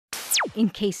in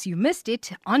case you missed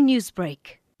it on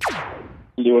Newsbreak.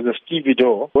 There was a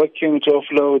stevedore working to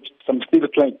offload some steel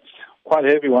plates, quite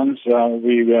heavy ones,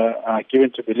 we were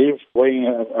given to believe, weighing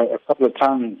a couple of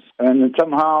tons. And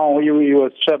somehow he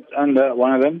was trapped under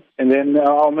one of them. And then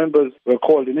our members were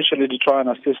called initially to try and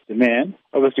assist the man.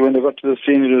 Obviously, when they got to the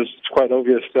scene, it was quite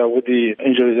obvious with the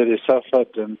injuries that he suffered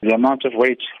and the amount of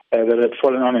weight that had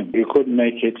fallen on him. He couldn't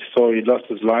make it, so he lost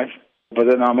his life. But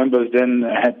then our members then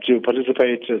had to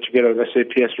participate together with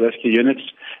SAPS rescue units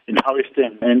in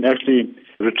hoisting and actually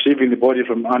retrieving the body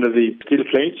from under the steel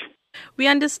plate. We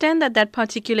understand that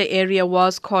particular area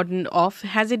was cordoned off.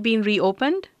 Has it been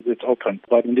reopened? It's open,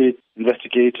 but indeed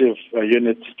investigative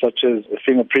units such as the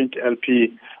fingerprint,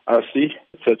 LPRC,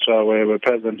 etc., were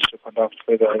present to conduct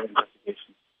further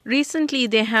investigation. Recently,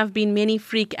 there have been many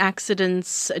freak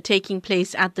accidents taking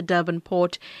place at the Durban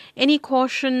port. Any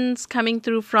cautions coming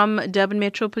through from Durban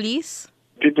Metro Police?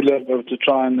 People have to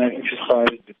try and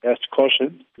exercise the best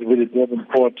caution. With the Durban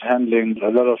port handling a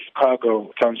lot of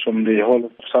cargo comes from the whole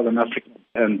of Southern Africa,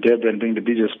 and Durban being the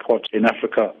busiest port in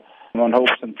Africa. One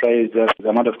hopes and prays that the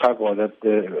amount of cargo that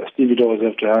the stevedores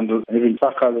have to handle, and even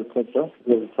truckers, etc.,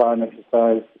 will try and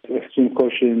exercise extreme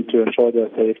caution to ensure their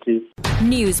safety.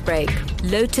 Newsbreak,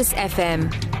 Lotus FM,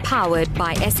 powered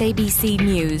by SABC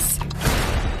News.